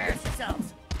before you embarrass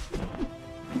yourselves.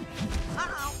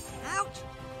 Uh-oh. Ouch.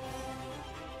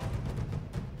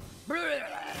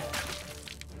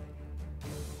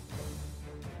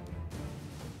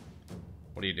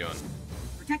 What are you doing?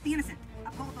 Protect the innocent.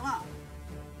 Uphold the law.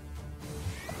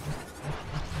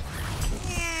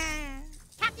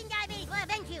 Captain Diabetes will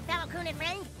avenge you, fellow coon and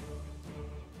friend.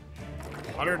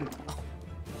 100.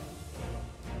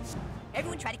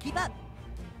 Everyone try to keep up.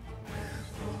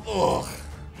 Ugh.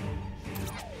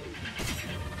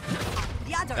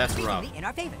 The odds are That's increasingly rough. in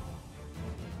our favor.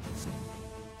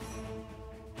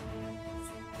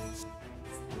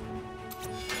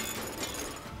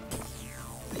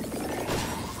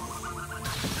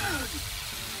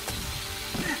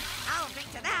 I'll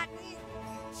drink to that.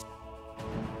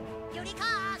 Duty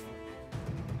calls.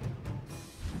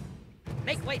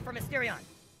 Make way for Mysterion.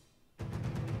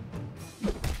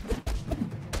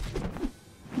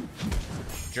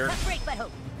 Jerk. Let's break,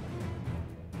 Butthole.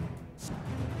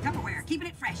 Tupperware, keeping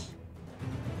it fresh.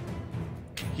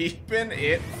 Keeping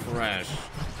it fresh.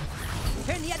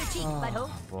 Turn the other cheek, Butthole.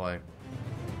 Boy.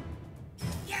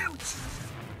 Ouch!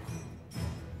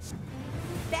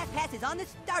 Fast pass is on the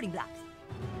starting blocks.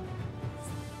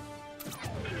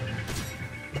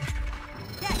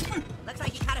 Looks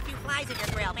like you caught a few flies in your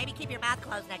grill. Maybe keep your mouth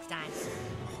closed next time.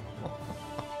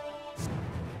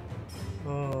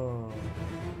 Oh.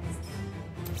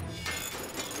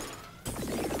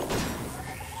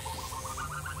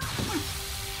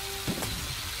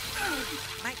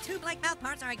 My two blank mouth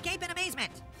parts are agape in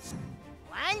amazement.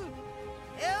 1,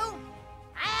 2,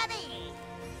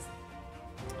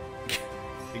 3.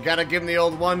 You gotta give him the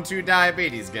old 1-2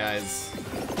 diabetes, guys.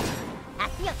 I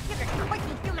feel sugar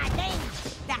coursing through my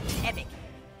veins. That's epic.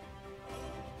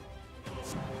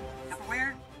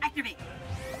 Tupperware, activate.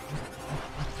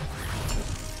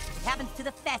 It happens to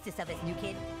the fastest of us, new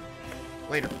kid.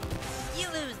 Later. You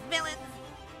lose, villain.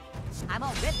 I'm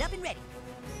all revved up and ready.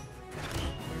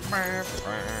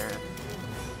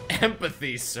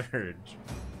 Empathy surge.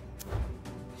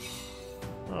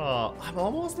 Oh, I'm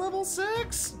almost level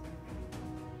 6.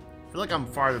 I feel like I'm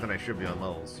farther than I should be on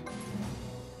levels.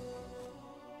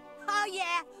 Oh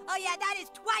yeah, that is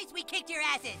twice we kicked your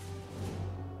asses.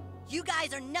 You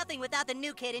guys are nothing without the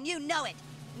new kid, and you know it.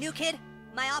 New kid,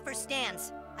 my offer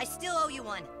stands. I still owe you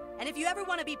one. And if you ever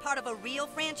want to be part of a real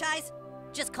franchise,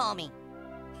 just call me.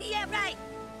 Yeah, right.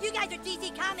 You guys are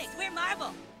DC Comics. We're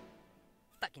Marvel.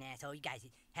 Fucking asshole, you guys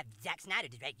have Zack Snyder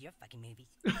direct your fucking movies.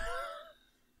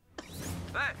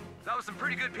 Hey, that was some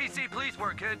pretty good PC police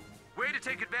work, kid. Way to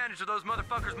take advantage of those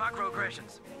motherfuckers'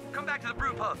 microaggressions. Come back to the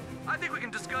brew pub. I think we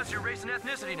can discuss your race and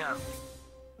ethnicity now.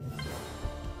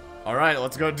 Alright,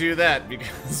 let's go do that,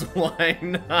 because why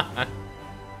not?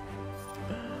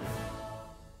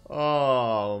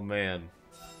 Oh, man.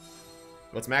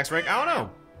 What's max rank? I don't know.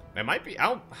 It might be,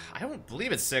 I don't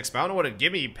believe it's 6, but I don't know what it'd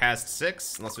give me past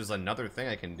 6, unless there's another thing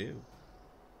I can do.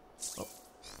 Oh.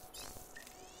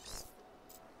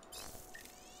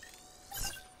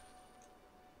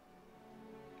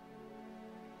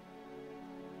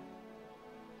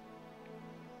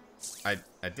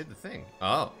 I did the thing.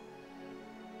 Oh.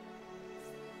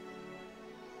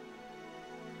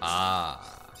 Ah.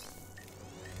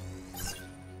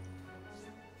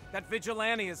 That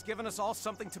vigilante has given us all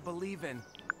something to believe in.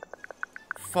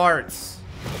 Farts.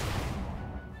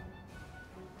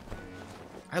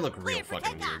 I look real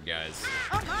fucking weird, guys.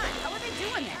 Oh my, how are they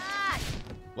doing that?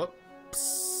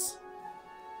 Whoops.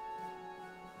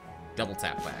 Double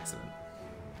tap by accident.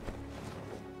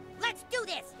 Let's do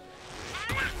this.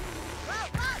 Whoa,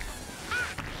 whoa.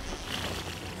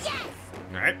 Yes.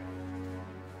 All right.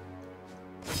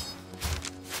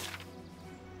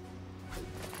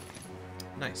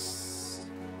 Nice.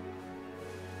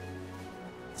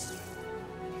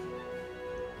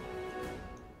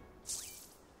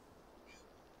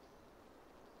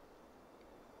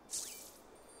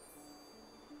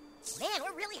 Man,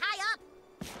 we're really high up.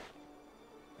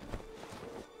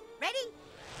 Ready?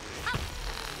 Up.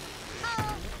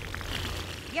 Oh.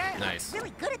 You're Nice.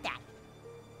 really good at that.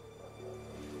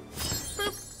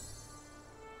 Boop.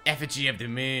 Effigy of the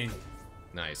moon.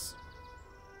 Nice.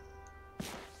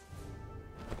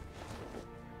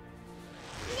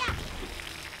 Yeah.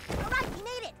 All right, you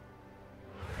made it.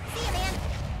 See you, man.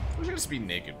 I wish I could just be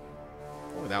naked.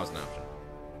 Oh, that was an option.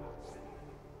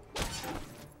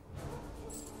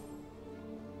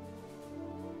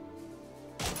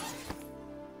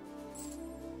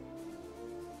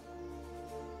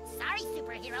 Sorry,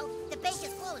 superhero. The bank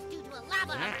is closed due to a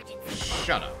lava emergency.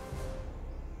 Shut up.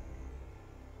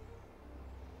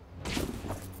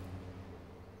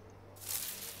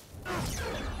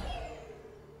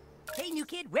 Hey, new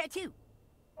kid, where to?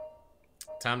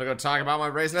 Time to go talk about my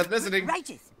race and ethnicity.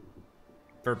 Righteous.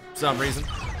 For some reason.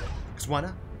 Cause why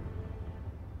not?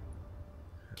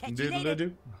 Catch you later.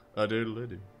 Doodle-a-doo. A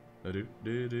doodle-a-doo.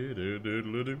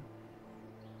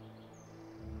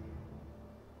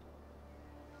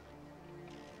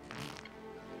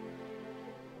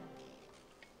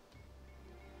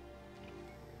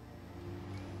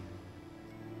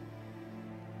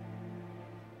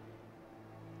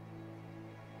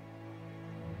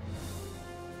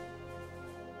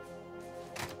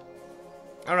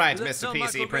 All right, Let Mr. some PC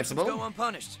microaggressions Principal. go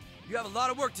unpunished. You have a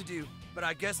lot of work to do, but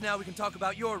I guess now we can talk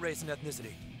about your race and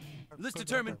ethnicity. Let's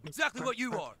determine exactly what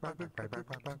you are.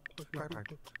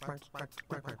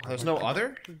 There's no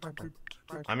other?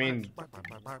 I mean...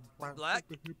 Black?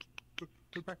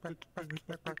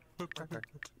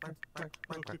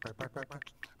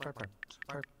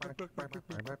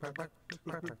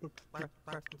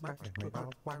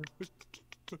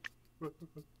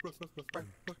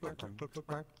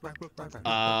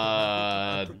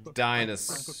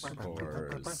 Dinosaurs.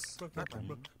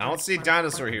 I don't see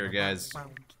dinosaur here, guys.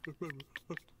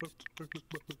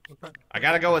 I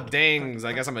gotta go with Dangs.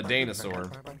 I guess I'm a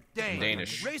dinosaur. Dang.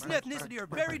 Danish. Race and ethnicity are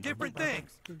very different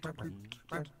things.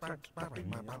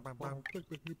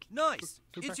 Nice.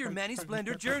 It's your many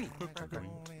splendor journey.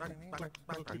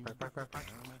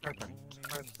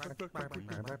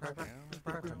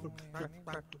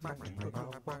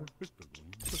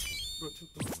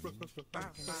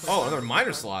 Oh, another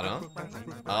minor slot, huh?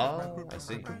 Oh, I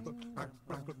see.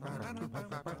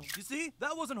 You see?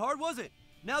 That wasn't hard, was it?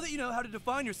 Now that you know how to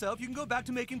define yourself, you can go back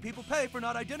to making people pay for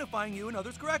not identifying you and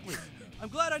others correctly. I'm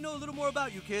glad I know a little more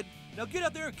about you, kid. Now get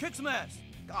out there and kick some ass.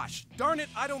 Gosh, darn it,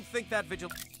 I don't think that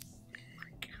vigil...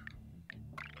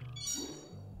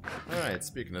 Alright,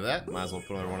 speaking of that, might as well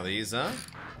put on one of these, huh?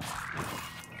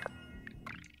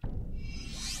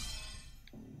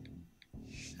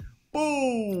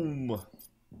 Boom!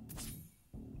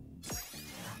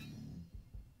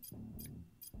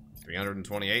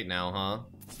 328 now, huh?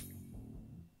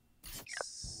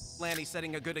 Lanny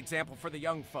setting a good example for the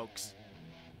young folks.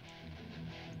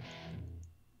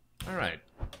 Alright.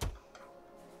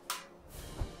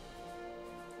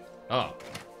 Oh,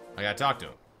 I gotta talk to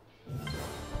him.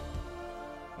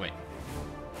 Wait.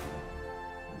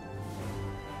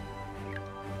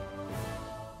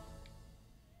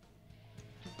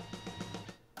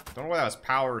 Don't know why that was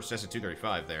power, it's just a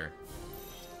 235 there.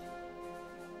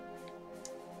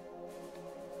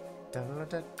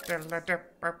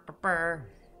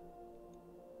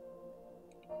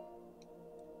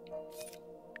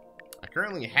 I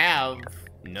currently have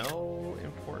no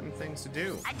important things to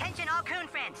do. Attention all Coon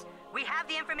friends. We have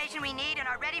the information we need and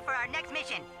are ready for our next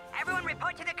mission. Everyone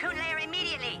report to the Coon lair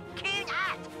immediately. Coon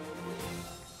out!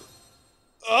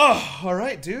 Oh,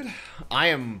 alright, dude. I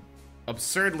am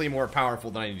absurdly more powerful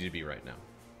than I need to be right now.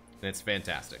 And it's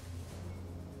fantastic.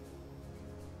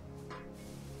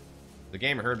 The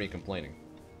gamer heard me complaining.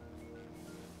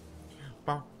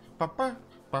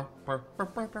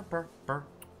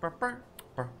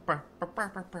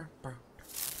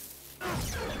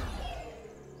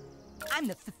 I'm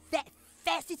the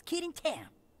fastest kid in town.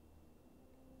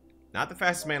 Not the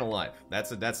fastest man alive.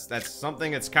 That's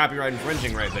something that's copyright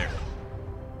infringing right there.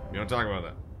 You don't talk about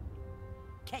that.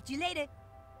 Catch you later.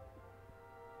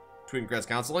 Tweet and Crest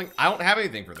counseling? I don't have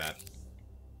anything for that.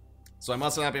 So I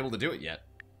must not be able to do it yet.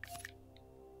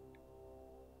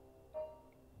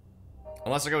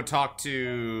 Unless I go talk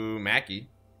to Mackie.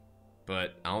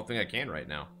 But I don't think I can right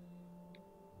now.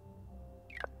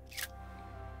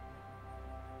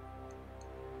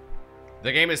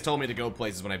 The game has told me to go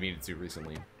places when I've needed to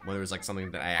recently. When there was like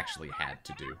something that I actually had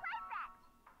to do.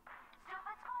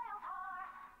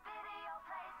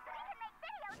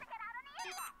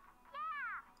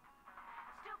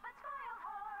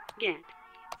 Get.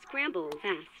 Scramble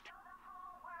fast.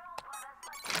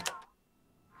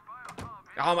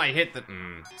 Oh, I hit the...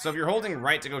 So if you're holding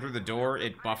right to go through the door,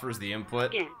 it buffers the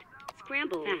input. Get.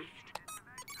 Scramble fast.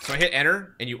 So I hit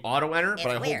enter, and you auto-enter, but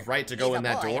I hold right to go in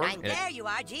that door. And there you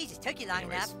are. Jesus, took you long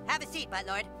enough. Have a seat,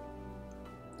 Buttlord.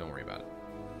 Don't worry about it.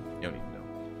 You don't need to know.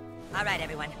 All right,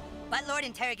 everyone. Buttlord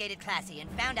interrogated Classy and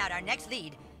found out our next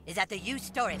lead is at the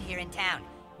U-Store here in town.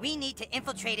 We need to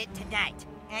infiltrate it tonight.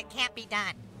 It can't be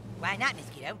done. Why not,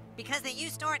 Mosquito? Because the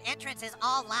U-Store entrance is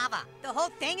all lava. The whole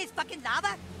thing is fucking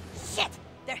lava? Shit!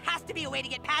 There has to be a way to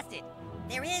get past it.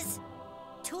 There is.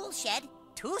 Tool Shed.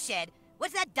 Tool Shed?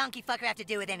 What's that donkey fucker have to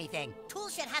do with anything? Tool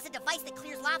Shed has a device that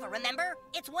clears lava, remember?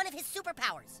 It's one of his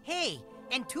superpowers. Hey,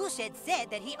 and Tool Shed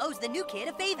said that he owes the new kid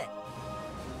a favor.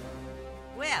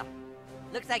 Well,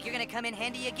 looks like you're gonna come in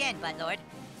handy again, Buttlord.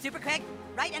 Super Craig,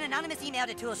 write an anonymous email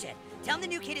to Tool Shed. Tell him the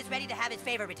new kid is ready to have his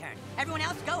favor returned. Everyone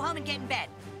else, go home and get in bed.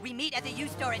 We meet at the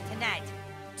U-Store tonight.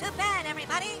 To bed,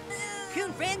 everybody.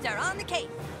 Coon friends are on the case.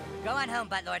 Go on home,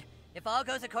 Buttlord. If all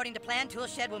goes according to plan,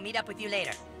 Toolshed will meet up with you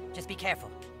later. Just be careful.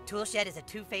 Toolshed is a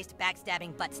two-faced,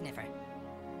 backstabbing butt sniffer.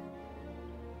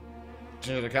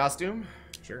 Change the costume?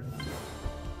 Sure.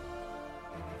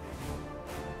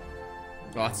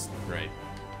 Oh, that's great.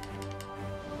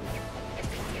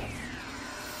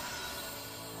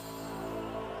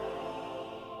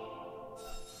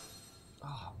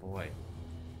 Oh, boy.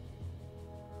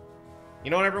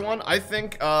 You know what, everyone? I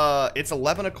think it's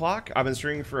 11 o'clock. I've been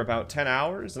streaming for about 10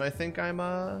 hours, and I think I'm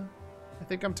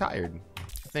tired.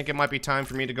 I think it might be time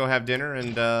for me to go have dinner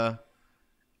and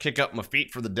kick up my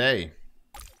feet for the day.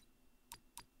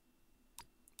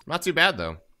 Not too bad,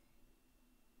 though.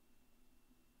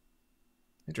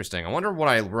 Interesting. I wonder where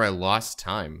I lost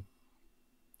time.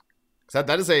 Because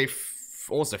that is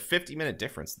almost a 50-minute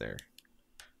difference there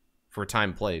for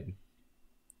time played.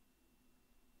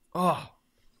 Oh.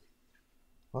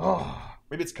 Oh.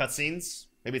 Maybe it's cutscenes.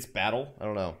 Maybe it's battle. I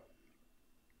don't know.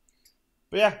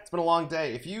 But yeah, it's been a long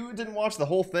day. If you didn't watch the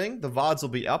whole thing, the VODs will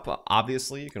be up.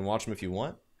 Obviously, you can watch them if you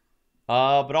want.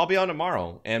 But I'll be on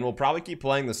tomorrow, and we'll probably keep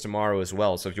playing this tomorrow as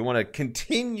well. So if you want to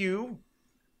continue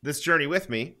this journey with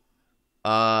me,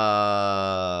 tune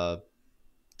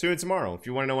in tomorrow. If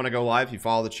you want to know when I go live, you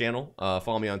follow the channel.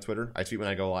 Follow me on Twitter. I tweet when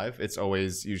I go live. It's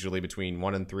always usually between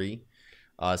 1 and 3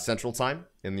 Central Time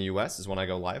in the US is when I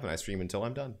go live, and I stream until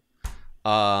I'm done.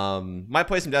 Might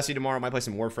play some Destiny tomorrow. Might play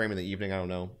some Warframe in the evening. I don't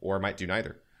know, or I might do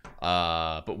neither.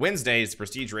 But Wednesday is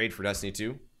Prestige Raid for Destiny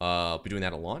 2. I'll be doing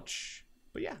that at launch.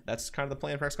 But yeah, that's kind of the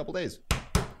plan for the next couple days.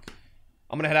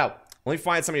 I'm gonna head out. Let me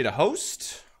find somebody to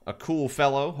host. A cool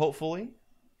fellow, hopefully.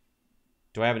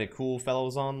 Do I have any cool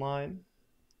fellows online?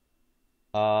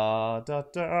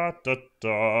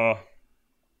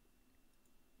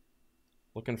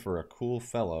 Looking for a cool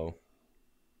fellow.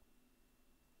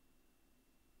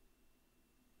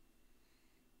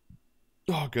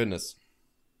 Oh, goodness.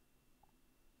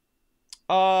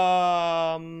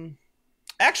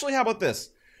 Actually, how about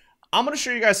this? I'm going to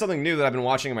show you guys something new that I've been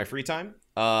watching in my free time.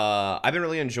 I've been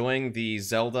really enjoying the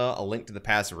Zelda A Link to the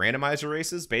Past randomizer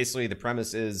races. Basically, the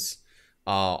premise is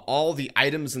all the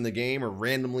items in the game are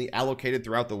randomly allocated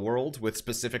throughout the world with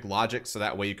specific logic, so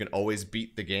that way you can always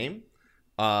beat the game.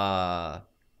 And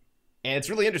it's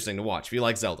really interesting to watch if you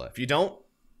like Zelda. If you don't,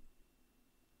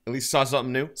 at least saw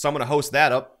something new. So I'm going to host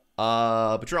that up.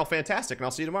 But you're all fantastic, and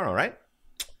I'll see you tomorrow, all right?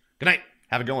 Good night.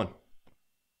 Have a good one.